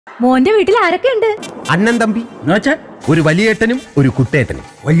മോന്റെ വീട്ടിൽ ആരൊക്കെയുണ്ട്? അണ്ണൻ തമ്പി, ഒരു വലിയേട്ടനും ഒരു കുട്ടേട്ടനും.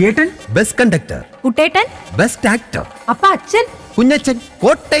 വലിയേട്ടൻ ബസ് കണ്ടക്ടർ, കുട്ടേട്ടൻ ബെസ്റ്റ് ആക്ടർ. അപ്പ അച്ഛൻ? Kunjachan,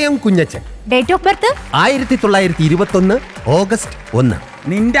 Kottayam Kunjachan. Date of birth? 1921 August 1.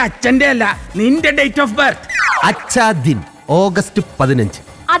 നിന്റെ അച്ഛന്റെ അല്ല, നിന്റെ ഡേറ്റ് ഓഫ് ബർത്ത്. അച്ഛാ ദിൻ ഓഗസ്റ്റ് 15.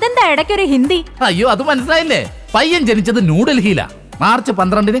 അതെന്താ ഇടയ്ക്കൊരു ഹിന്ദി? അയ്യോ, അത് മനസ്സിലായില്ലേ? പയ്യൻ ജനിച്ചത് ന്യൂഡൽഹിയിലാ. മാർച്ച്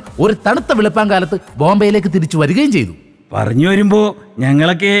 12 ഒരു തണുത്ത വെളുപ്പാങ്കാലത്ത് ബോംബെയിലേക്ക് തിരിച്ചു വരികയും ചെയ്തു. പറഞ്ഞു വരുമ്പോ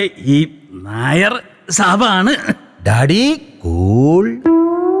ഞങ്ങളൊക്കെ ഈ നായർ സാബാണ്. Daddy cool.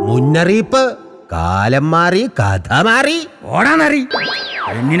 മുന്നറിയിപ്പ്, കാലം മാറി, കഥ മാറി. ഓടാനറി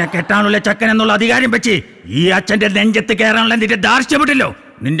പെണ്ണിനെ കെട്ടാനുള്ള ചക്കൻ എന്നുള്ള അധികാരം വെച്ച് ഈ അച്ഛന്റെ നെഞ്ചത്ത് കയറാനുള്ള നിന്റെ ദാർഷ്ട്യപ്പെട്ടില്ലോ.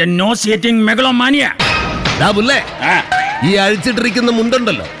 നിന്റെ നോസിയേറ്റിംഗ് മെഗളോമാനിയ. ഈ അഴിച്ചിട്ടിരിക്കുന്ന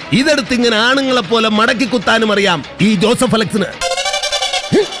മുണ്ടുണ്ടല്ലോ, ഇതെടുത്ത് ഇങ്ങനെ ആണുങ്ങളെ പോലെ മടക്കി കുത്താനും അറിയാം ഈ ജോസഫ് അലക്സിന്.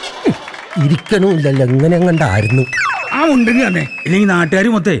 ഇരിക്കണമില്ലല്ലോ, എങ്ങനെ കണ്ടായിരുന്നു ആ ഉണ്ടെങ്കിൽ തന്നെ ഇല്ലെങ്കിൽ നാട്ടുകാർ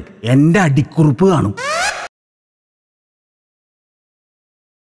മൊത്തേ എന്റെ അടിക്കുറിപ്പ് കാണും.